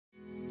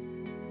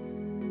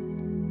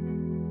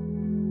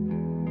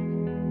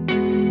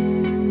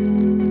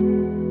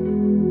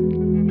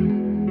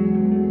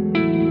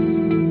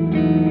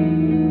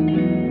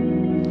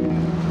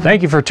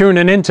Thank you for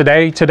tuning in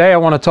today. Today I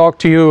want to talk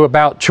to you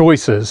about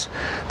choices.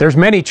 There's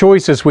many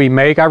choices we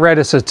make. I read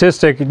a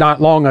statistic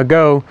not long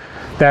ago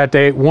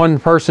that one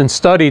person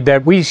studied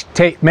that we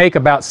make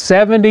about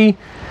 70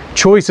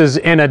 choices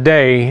in a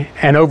day,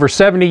 and over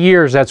 70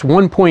 years that's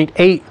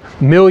 1.8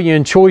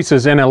 million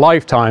choices in a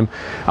lifetime.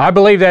 I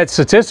believe that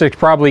statistic's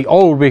probably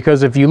old,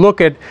 because if you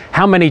look at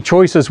how many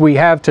choices we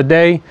have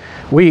today,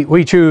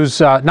 we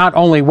choose not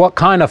only what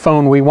kind of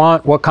phone we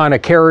want, what kind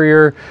of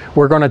carrier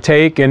we're going to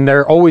take, and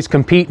they're always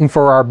competing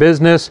for our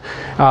business.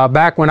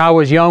 Back when I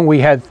was young, we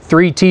had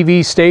 3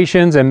 TV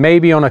stations, and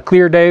maybe on a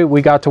clear day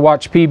we got to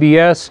watch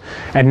PBS,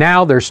 and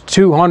now there's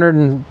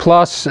 200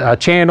 plus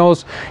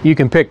channels. You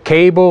can pick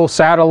cable,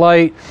 satellite,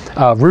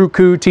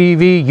 Roku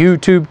TV,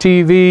 YouTube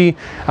TV,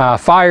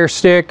 Fire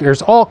Stick.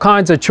 There's all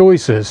kinds of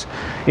choices.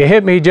 It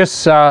hit me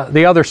just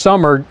the other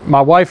summer.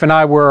 My wife and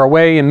I were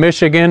away in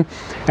Michigan,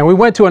 and we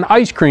went to an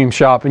ice cream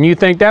shop, and you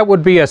think that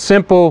would be a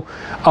simple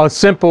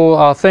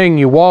thing.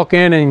 You walk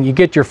in and you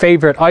get your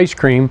favorite ice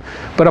cream,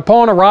 but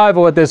upon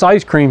arrival at this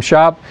ice cream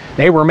shop,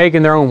 they were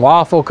making their own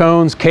waffle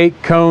cones, cake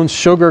cones,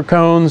 sugar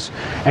cones,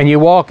 and you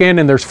walk in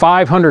and there's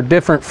 500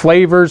 different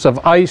flavors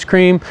of ice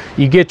cream.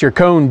 You get your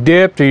cone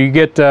dipped, or you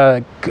get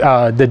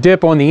the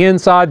dip on the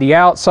inside, the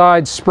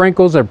outside,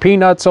 sprinkles or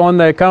peanuts on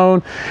the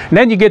cone. And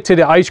then you get to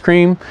the ice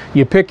cream,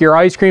 you pick your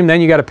ice cream,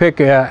 then you got to pick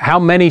how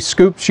many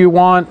scoops you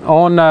want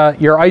on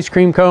your ice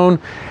cream cone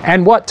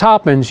and what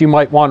toppings you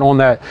might want on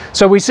that.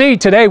 So we see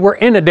today we're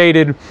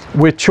inundated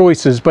with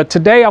choices, but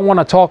today I want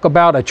to talk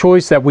about a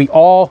choice that we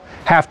all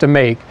have to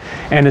make,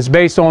 and it's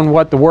based on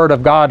what the Word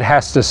of God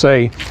has to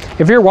say.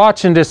 If you're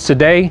watching this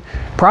today,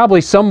 probably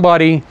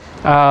somebody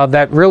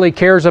that really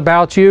cares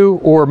about you,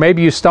 or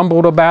maybe you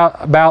stumbled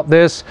about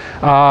this,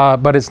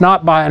 but it's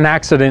not by an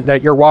accident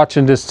that you're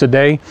watching this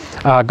today.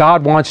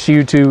 God wants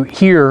you to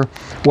hear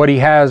what He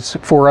has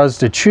for us,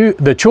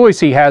 the choice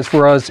He has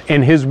for us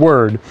in His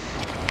Word.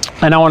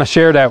 And I want to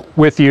share that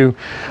with you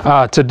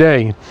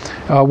today.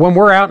 When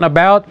we're out and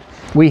about,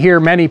 we hear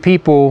many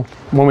people,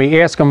 when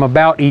we ask them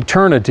about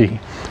eternity,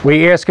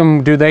 we ask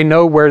them, do they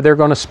know where they're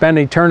going to spend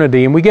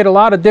eternity? And we get a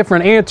lot of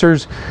different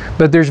answers,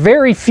 but there's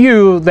very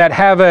few that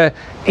have an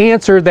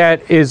answer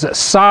that is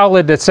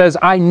solid, that says,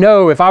 I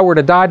know if I were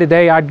to die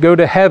today, I'd go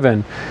to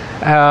heaven.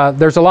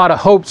 There's a lot of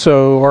hope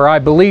so, or I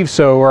believe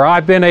so, or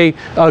I've been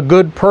a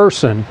good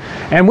person.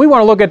 And we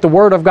want to look at the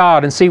Word of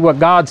God and see what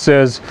God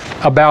says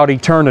about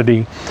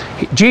eternity.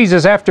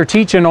 Jesus, after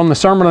teaching on the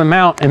Sermon on the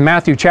Mount in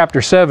Matthew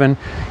chapter 7,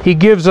 He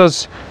gives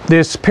us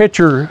this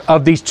picture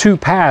of these two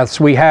paths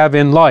we have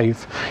in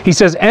life. He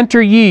says,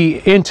 enter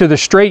ye into the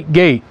straight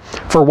gate,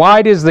 for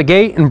wide is the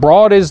gate and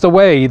broad is the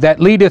way that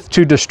leadeth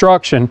to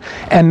destruction,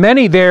 and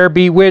many there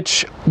be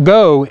which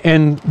go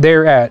in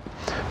thereat.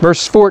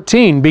 Verse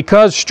 14,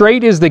 because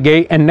straight is the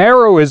gate and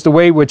narrow is the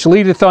way which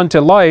leadeth unto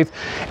life,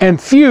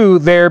 and few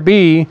there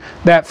be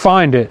that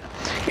find it.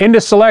 In the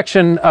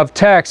selection of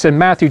texts in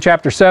Matthew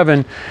chapter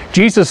 7,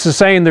 Jesus is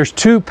saying there's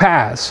two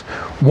paths.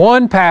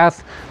 One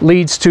path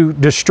leads to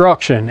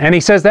destruction, and He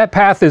says that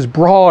path is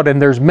broad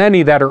and there's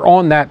many that are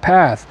on that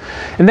path.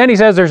 And then He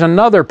says there's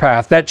another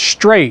path that's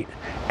straight,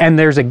 and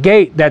there's a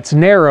gate that's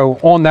narrow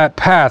on that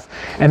path,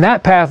 and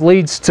that path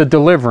leads to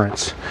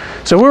deliverance.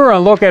 So we're going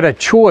to look at a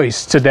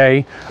choice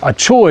today, a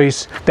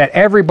choice that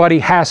everybody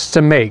has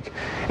to make.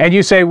 And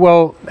you say,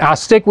 well, I'll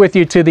stick with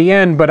you to the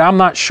end, but I'm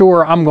not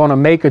sure I'm going to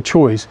make a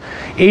choice.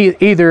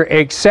 Either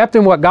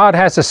accepting what God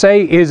has to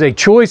say is a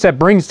choice that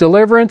brings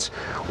deliverance,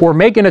 or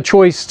making a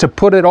choice to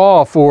put it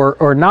off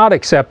or not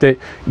accept it,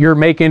 you're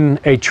making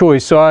a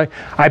choice. So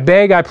I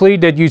beg, I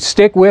plead that you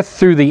stick with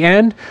through the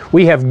end.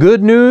 We have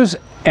good news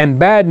and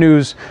bad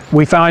news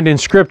we find in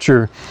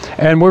Scripture,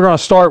 and we're going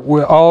to start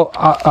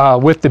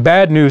with the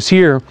bad news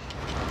here.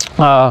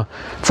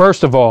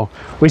 First of all,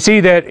 we see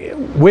that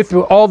with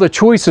all the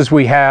choices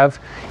we have,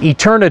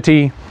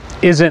 eternity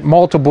isn't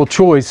multiple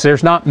choice.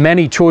 There's not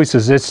many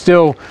choices. It's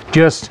still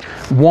just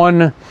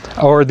one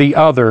or the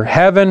other,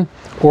 heaven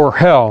or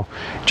hell.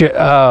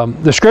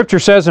 The Scripture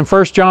says in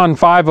 1 John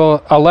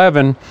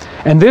 5:11,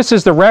 and this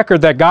is the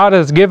record that God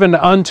has given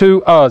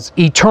unto us,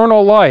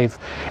 eternal life,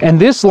 and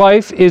this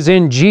life is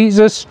in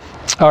Jesus,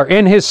 or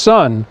in His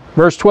Son.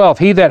 Verse 12,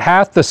 he that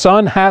hath the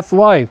Son hath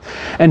life,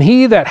 and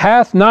he that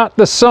hath not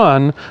the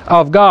Son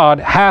of God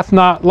hath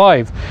not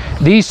life.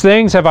 These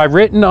things have I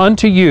written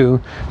unto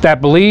you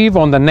that believe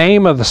on the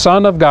name of the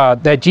Son of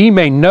God, that ye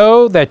may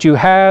know that you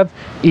have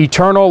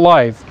eternal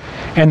life,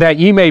 and that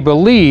ye may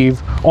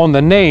believe on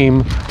the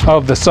name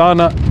of the Son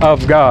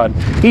of God.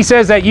 He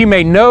says that you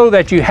may know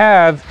that you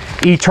have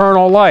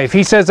eternal life.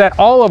 He says that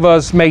all of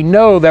us may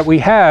know that we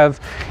have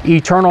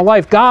eternal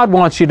life. God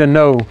wants you to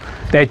know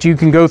that you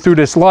can go through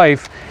this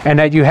life and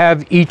that you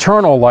have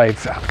eternal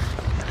life.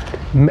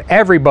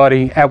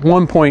 Everybody at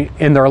one point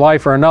in their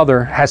life or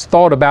another has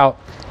thought about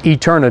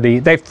eternity.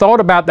 They've thought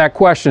about that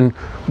question,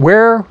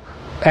 where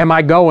am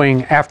I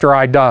going after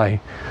I die?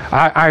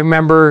 I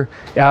remember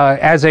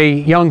as a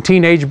young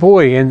teenage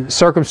boy in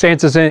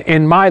circumstances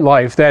in my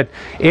life that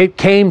it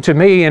came to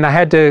me, and I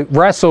had to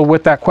wrestle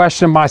with that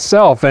question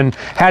myself and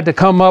had to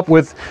come up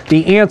with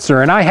the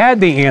answer. And I had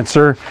the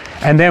answer,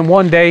 and then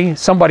one day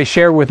somebody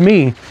shared with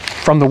me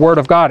from the Word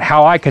of God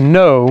how I can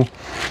know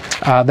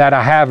that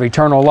I have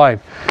eternal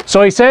life.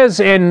 So he says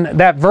in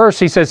that verse,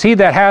 he says, "He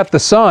that hath the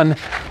Son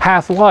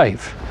hath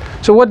life."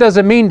 So what does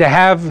it mean to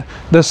have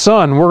the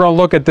Son? We're going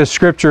to look at this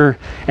scripture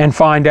and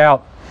find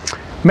out.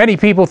 Many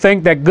people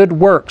think that good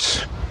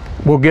works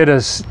will get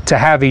us to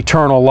have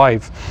eternal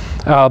life.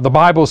 The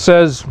Bible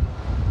says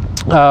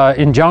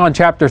in John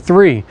chapter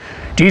 3,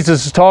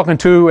 Jesus is talking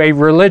to a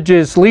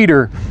religious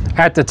leader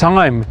at the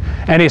time,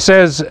 and he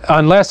says,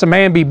 unless a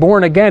man be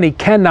born again, he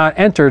cannot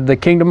enter the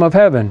kingdom of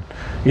heaven.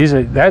 He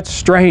said, that's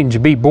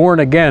strange, be born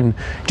again.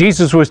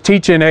 Jesus was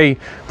teaching a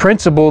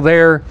principle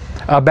there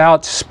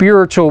about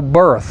spiritual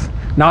birth,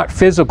 not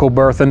physical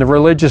birth, and the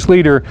religious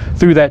leader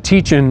through that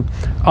teaching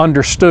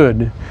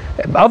understood.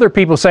 Other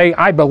people say,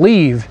 I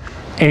believe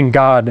in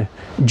God.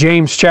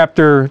 James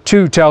chapter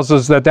 2 tells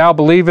us that thou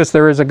believest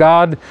there is a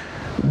God,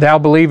 thou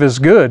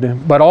believest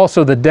good, but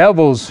also the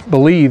devils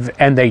believe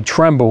and they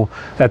tremble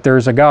that there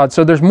is a God.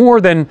 So there's more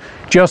than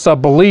just a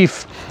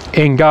belief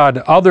in God.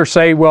 Others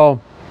say, well,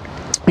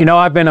 you know,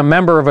 I've been a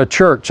member of a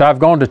church. I've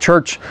gone to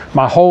church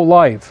my whole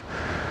life.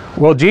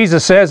 Well,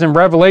 Jesus says in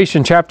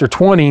Revelation chapter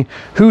 20,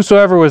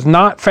 whosoever was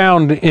not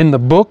found in the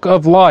book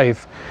of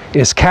life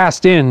is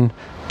cast in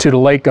to the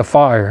lake of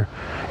fire.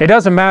 It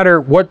doesn't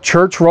matter what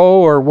church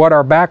role or what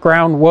our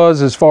background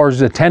was as far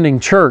as attending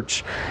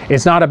church.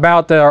 It's not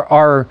about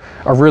our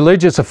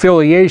religious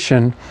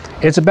affiliation.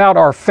 It's about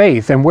our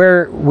faith and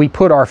where we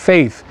put our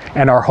faith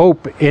and our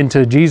hope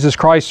into Jesus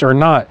Christ or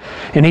not.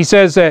 And he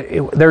says that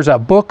there's a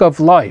book of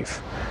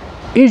life.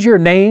 Is your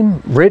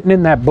name written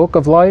in that book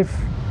of life?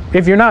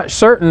 If you're not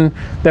certain,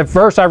 that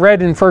verse I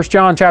read in 1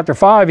 John chapter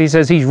 5, he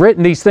says he's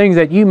written these things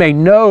that you may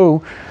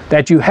know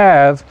that you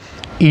have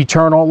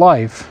eternal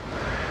life.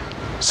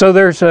 So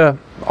there's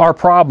our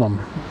problem.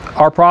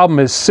 Our problem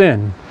is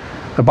sin.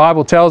 The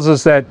Bible tells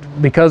us that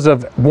because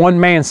of one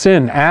man's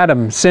sin,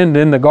 Adam sinned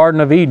in the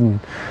Garden of Eden.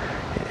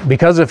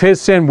 Because of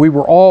his sin, we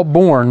were all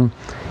born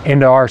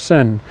into our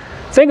sin.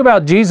 Think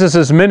about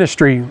Jesus'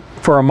 ministry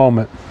for a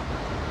moment.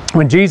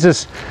 When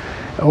Jesus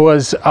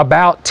was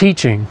about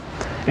teaching,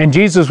 and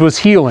Jesus was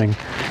healing,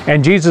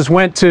 and Jesus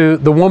went to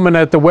the woman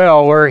at the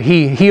well, or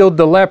he healed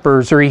the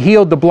lepers, or he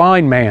healed the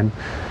blind man.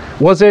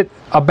 Was it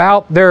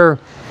about their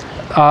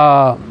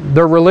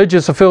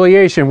religious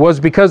affiliation? Was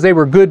it because they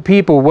were good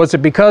people? Was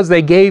it because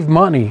they gave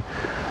money?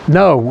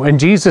 No. When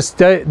Jesus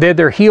did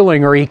their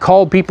healing, or he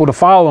called people to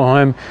follow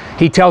him,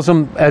 he tells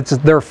them it's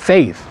their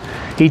faith.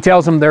 He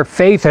tells them their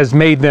faith has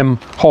made them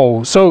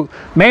whole. So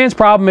man's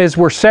problem is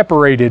we're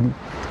separated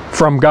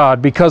from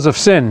God because of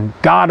sin.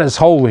 God is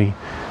holy.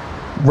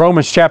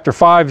 Romans chapter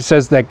 5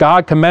 says that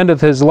God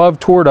commendeth his love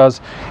toward us,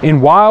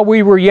 and while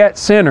we were yet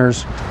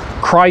sinners,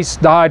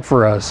 Christ died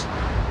for us.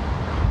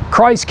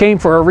 Christ came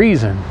for a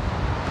reason.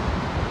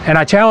 And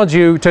I challenge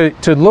you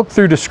to look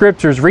through the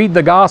scriptures, read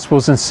the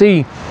Gospels, and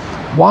see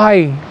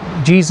why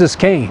Jesus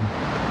came.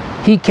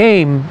 He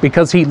came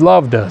because he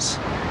loved us,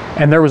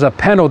 and there was a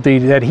penalty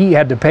that he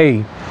had to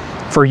pay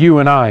for you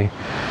and I.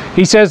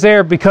 He says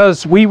there,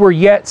 because we were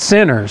yet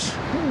sinners.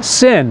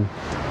 Sin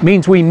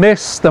means we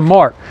miss the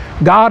mark.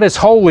 God is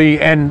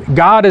holy and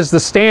God is the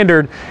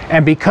standard,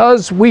 and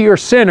because we are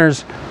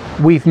sinners,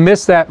 we've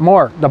missed that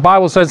mark. The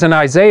Bible says in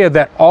Isaiah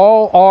that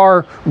all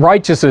our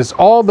righteousness,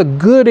 all the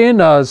good in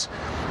us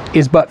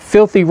is but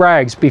filthy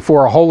rags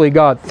before a holy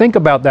God. Think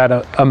about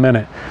that a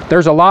minute.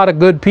 There's a lot of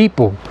good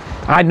people.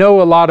 I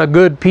know a lot of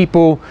good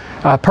people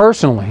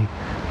personally,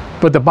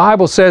 but the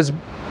Bible says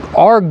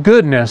our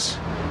goodness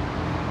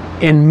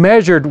in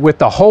measured with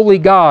the holy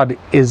God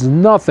is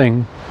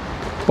nothing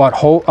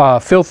but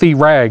filthy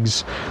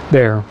rags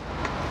there.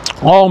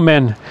 All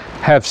men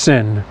have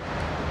sinned.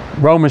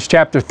 Romans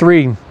chapter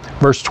 3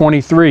 verse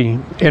 23.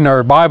 In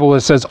our Bible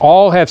it says,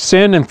 all have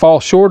sinned and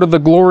fall short of the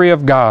glory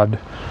of God.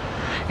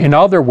 In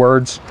other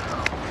words,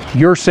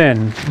 your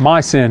sin,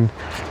 my sin,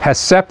 has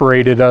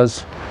separated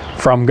us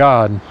from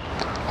God.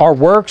 Our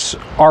works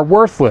are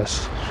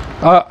worthless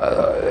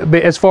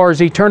as far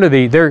as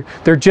eternity.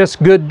 They're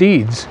just good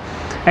deeds.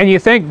 And you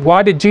think,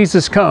 why did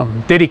Jesus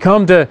come? Did he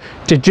come to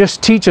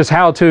just teach us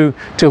how to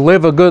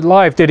live a good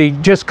life? Did he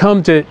just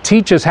come to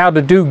teach us how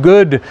to do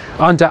good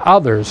unto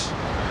others?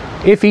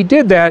 If he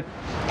did that,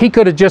 he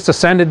could have just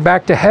ascended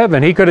back to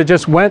heaven. He could have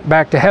just went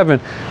back to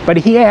heaven. But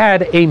he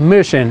had a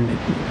mission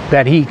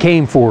that he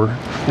came for,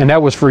 and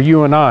that was for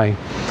you and I.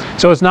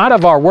 So it's not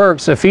of our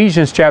works.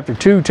 Ephesians chapter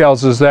 2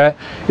 tells us that.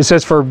 It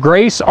says, for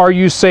grace are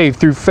you saved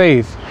through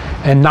faith,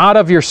 and not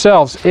of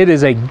yourselves. It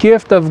is a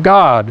gift of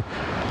God,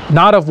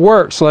 not of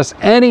works, lest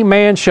any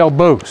man shall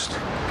boast.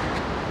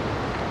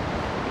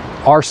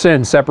 Our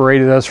sin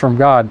separated us from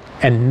God,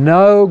 and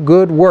no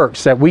good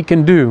works that we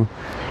can do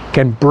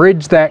can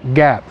bridge that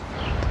gap.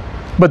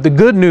 But the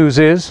good news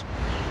is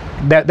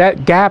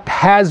That gap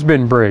has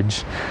been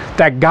bridged.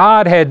 That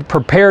God had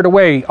prepared a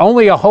way.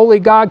 Only a holy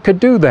God could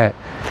do that.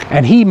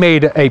 And He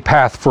made a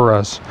path for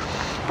us.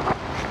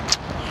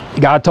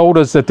 God told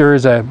us that there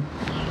is a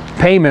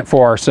payment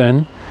for our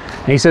sin.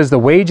 And He says the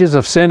wages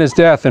of sin is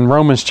death in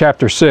Romans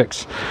chapter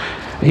 6.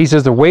 He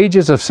says the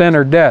wages of sin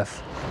are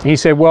death. And He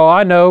said, well,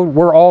 I know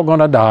we're all going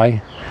to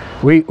die.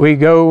 We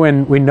go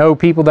and we know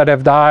people that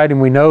have died, and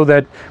we know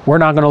that we're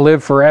not going to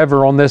live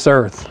forever on this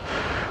earth.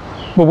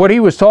 But what He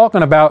was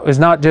talking about is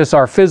not just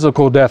our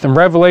physical death. In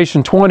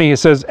Revelation 20, it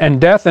says, and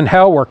death and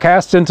hell were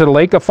cast into the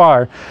lake of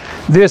fire.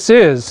 This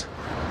is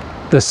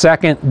the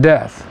second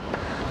death.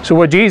 So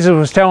what Jesus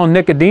was telling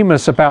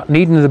Nicodemus about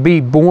needing to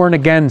be born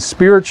again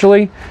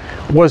spiritually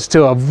was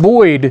to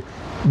avoid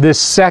this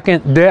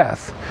second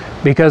death.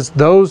 Because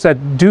those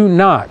that do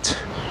not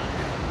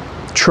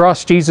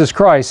trust Jesus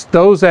Christ,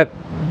 those that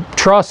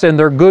trust in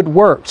their good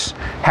works,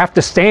 have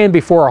to stand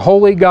before a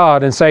holy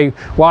God and say,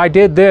 well, I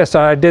did this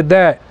and I did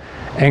that.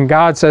 And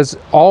God says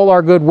all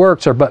our good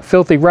works are but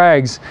filthy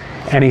rags.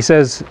 And He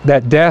says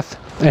that death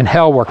and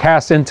hell were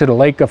cast into the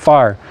lake of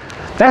fire.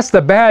 That's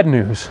the bad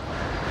news.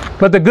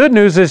 But the good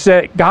news is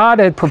that God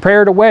had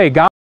prepared a way.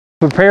 God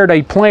prepared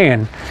a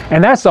plan.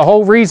 And that's the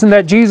whole reason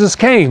that Jesus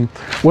came,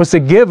 was to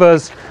give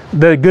us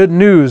the good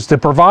news, to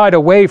provide a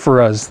way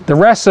for us. The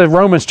rest of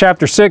Romans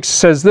chapter 6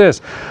 says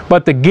this,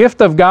 but the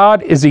gift of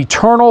God is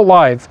eternal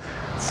life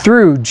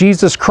through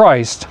Jesus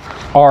Christ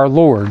our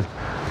Lord.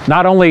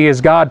 Not only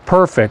is God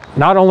perfect,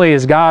 not only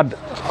is God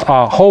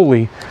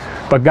holy,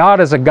 but God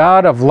is a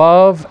God of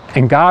love,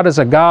 and God is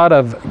a God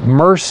of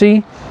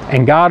mercy,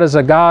 and God is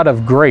a God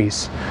of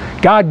grace.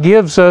 God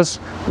gives us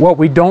what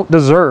we don't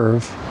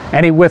deserve,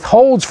 and He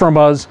withholds from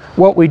us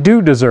what we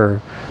do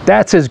deserve.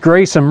 That's His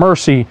grace and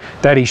mercy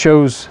that He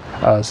shows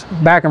us.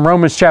 Back in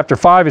Romans chapter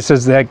 5, it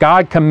says that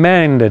God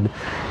commended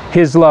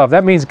His love.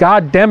 That means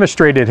God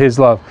demonstrated His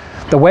love.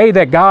 The way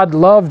that God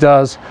loved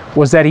us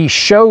was that He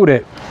showed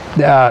it,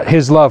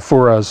 His love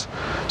for us.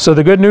 So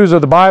the good news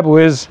of the Bible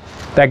is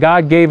that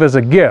God gave us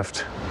a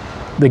gift,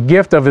 the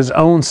gift of His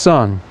own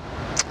Son,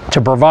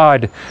 to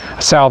provide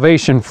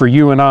salvation for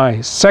you and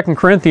I. 2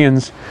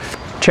 Corinthians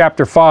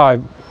chapter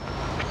 5,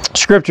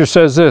 Scripture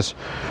says this,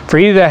 for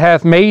He that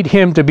hath made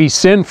Him to be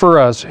sin for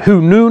us,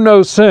 who knew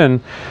no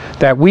sin,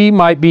 that we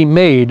might be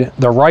made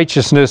the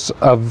righteousness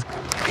of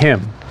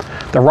Him.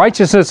 The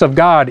righteousness of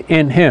God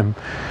in Him.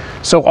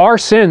 So our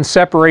sin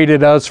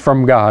separated us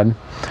from God.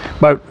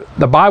 But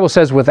the Bible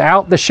says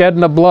without the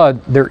shedding of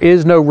blood, there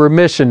is no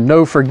remission,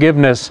 no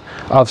forgiveness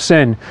of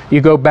sin.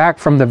 You go back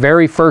from the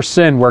very first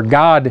sin where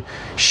God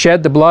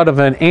shed the blood of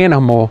an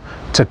animal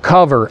to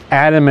cover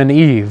Adam and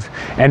Eve.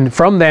 And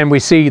from then we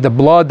see the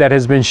blood that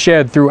has been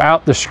shed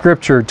throughout the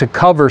Scripture to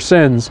cover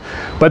sins.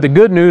 But the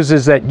good news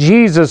is that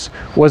Jesus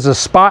was a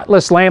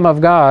spotless Lamb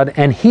of God,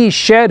 and He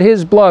shed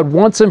His blood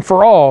once and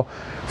for all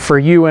for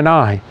you and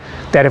I.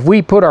 That if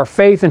we put our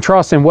faith and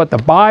trust in what the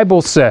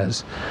Bible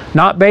says,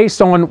 not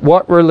based on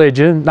what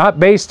religion, not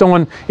based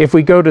on if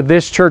we go to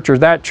this church or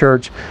that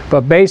church,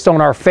 but based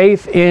on our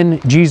faith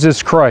in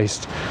Jesus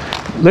Christ.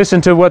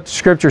 Listen to what the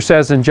Scripture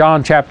says in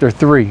John chapter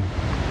 3.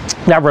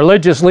 That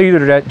religious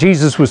leader that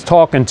Jesus was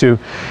talking to,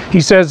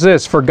 he says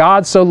this, for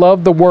God so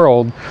loved the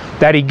world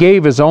that He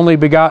gave His only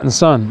begotten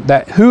Son,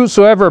 that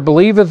whosoever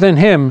believeth in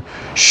Him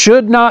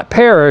should not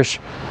perish,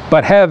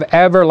 but have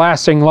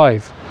everlasting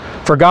life.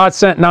 For God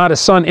sent not His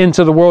Son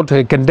into the world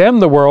to condemn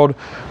the world,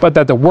 but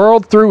that the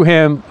world through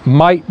Him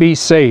might be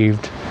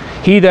saved.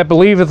 He that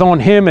believeth on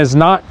Him is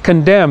not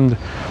condemned,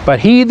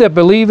 but he that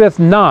believeth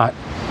not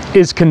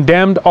is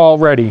condemned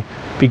already,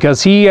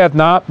 because he hath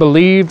not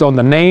believed on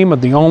the name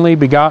of the only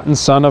begotten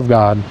Son of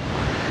God.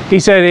 He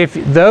said, if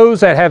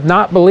those that have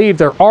not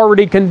believed are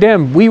already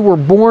condemned, we were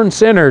born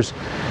sinners.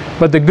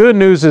 But the good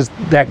news is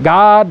that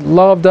God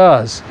loved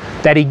us,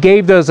 that He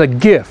gave us a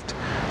gift.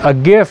 A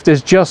gift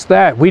is just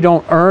that. We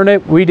don't earn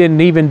it. We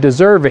didn't even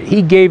deserve it.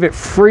 He gave it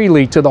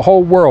freely to the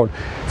whole world.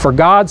 For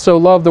God so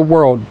loved the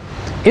world.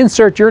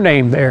 Insert your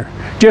name there.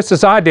 Just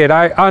as I did.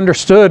 I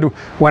understood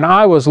when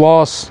I was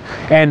lost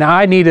and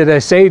I needed a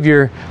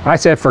Savior. I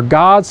said, for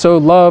God so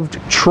loved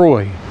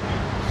Troy.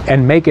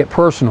 And make it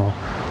personal.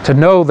 To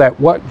know that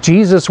what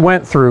Jesus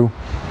went through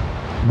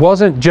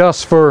wasn't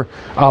just for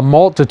a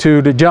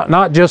multitude,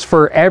 not just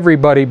for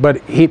everybody,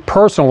 but He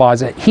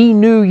personalized it. He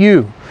knew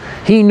you.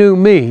 He knew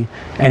me,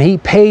 and He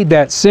paid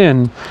that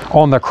sin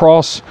on the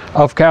cross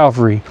of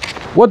Calvary.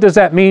 What does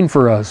that mean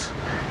for us?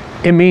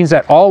 It means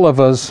that all of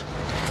us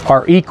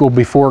are equal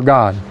before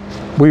God.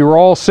 We were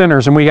all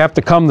sinners, and we have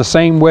to come the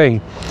same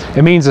way.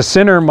 It means a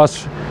sinner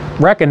must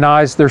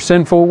recognize their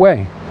sinful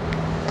way.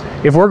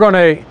 If we're going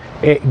to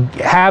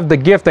have the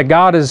gift that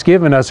God has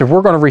given us, if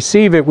we're going to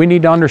receive it, we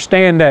need to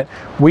understand that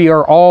we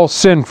are all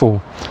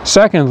sinful.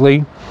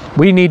 Secondly,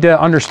 we need to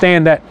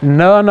understand that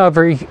none of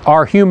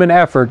our human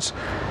efforts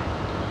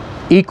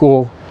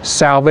equal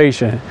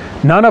salvation.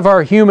 None of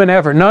our human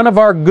effort, none of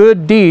our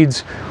good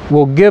deeds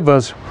will give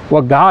us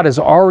what God has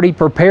already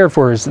prepared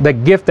for us, the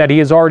gift that He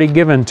has already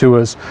given to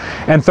us.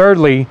 And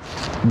thirdly,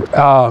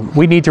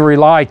 we need to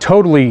rely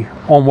totally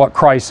on what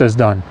Christ has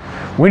done.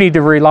 We need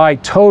to rely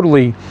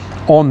totally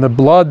on the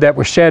blood that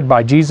was shed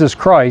by Jesus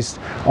Christ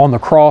on the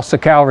cross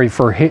of Calvary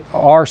for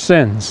our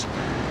sins.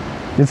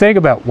 And think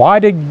about, why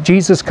did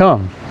Jesus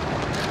come?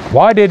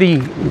 Why did He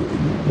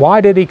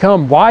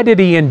come? Why did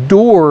He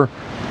endure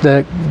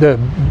the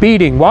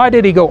beating? Why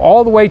did He go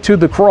all the way to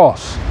the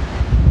cross?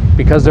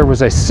 Because there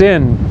was a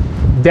sin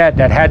debt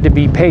that had to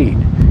be paid.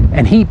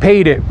 And He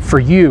paid it for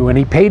you, and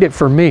He paid it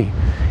for me.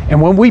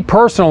 And when we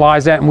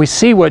personalize that and we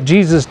see what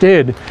Jesus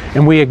did,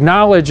 and we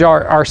acknowledge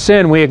our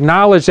sin, we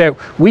acknowledge that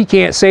we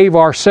can't save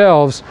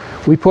ourselves,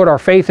 we put our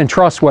faith and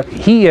trust what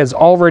He has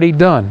already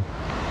done.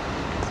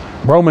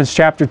 Romans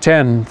chapter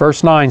 10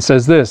 verse 9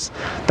 says this,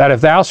 that if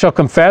thou shalt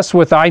confess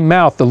with thy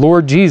mouth the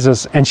Lord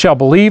Jesus, and shalt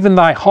believe in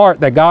thy heart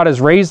that God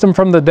has raised Him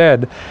from the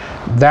dead,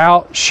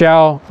 thou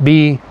shalt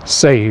be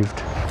saved.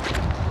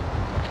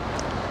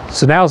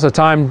 So now's the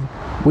time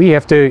we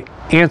have to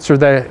answer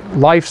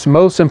life's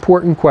most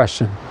important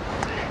question.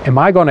 Am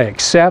I going to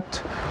accept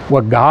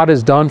what God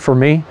has done for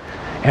me?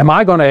 Am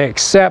I going to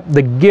accept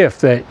the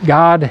gift that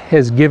God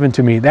has given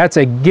to me? That's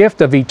a gift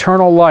of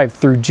eternal life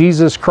through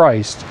Jesus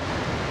Christ.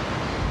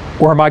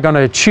 Or am I going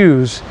to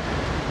choose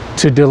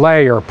to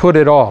delay or put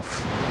it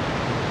off?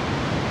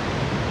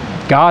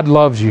 God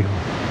loves you.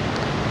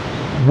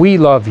 We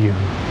love you.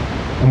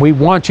 And we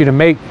want you to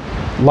make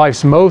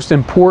life's most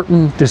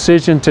important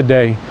decision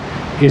today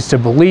is to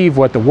believe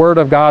what the Word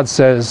of God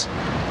says,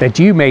 that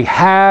you may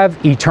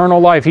have eternal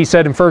life. He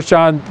said in 1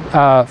 John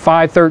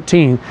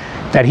 5:13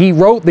 that He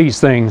wrote these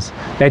things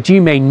that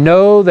you may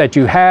know that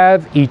you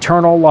have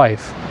eternal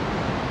life.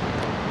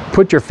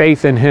 Put your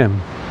faith in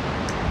Him.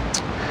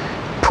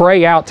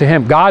 Pray out to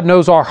Him. God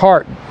knows our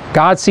heart.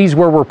 God sees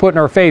where we're putting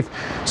our faith.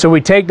 So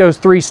we take those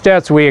 3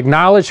 steps. We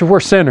acknowledge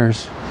we're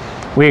sinners.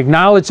 We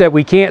acknowledge that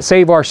we can't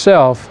save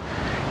ourselves.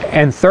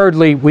 And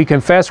thirdly, we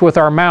confess with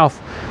our mouth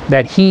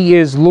that He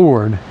is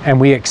Lord, and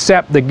we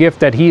accept the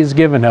gift that He has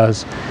given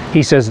us.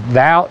 He says,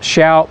 thou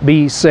shalt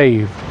be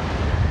saved.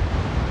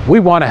 We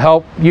want to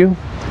help you.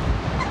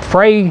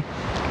 Pray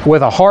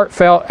with a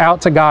heartfelt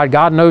out to God.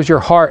 God knows your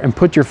heart, and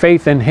put your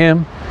faith in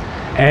Him.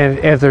 And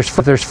if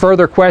there's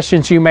further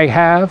questions you may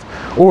have,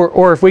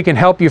 or if we can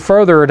help you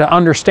further to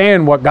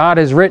understand what God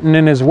has written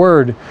in His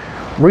Word,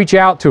 reach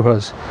out to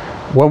us.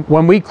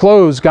 When we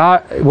close,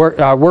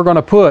 we're going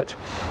to put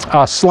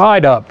a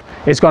slide up.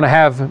 It's going to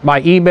have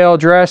my email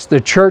address, the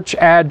church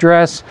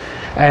address,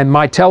 and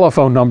my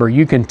telephone number.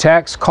 You can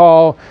text,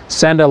 call,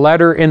 send a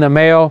letter in the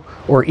mail,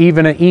 or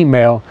even an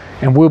email,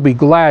 and we'll be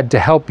glad to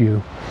help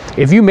you.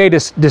 If you made a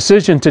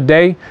decision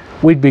today,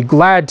 we'd be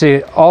glad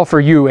to offer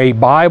you a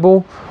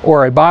Bible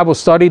or a Bible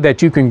study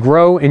that you can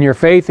grow in your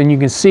faith and you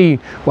can see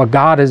what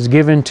God has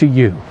given to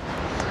you.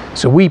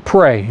 So we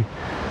pray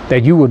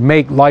that you would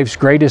make life's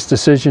greatest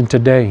decision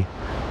today.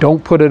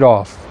 Don't put it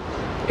off.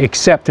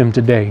 Accept Him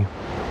today.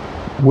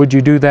 Would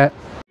you do that?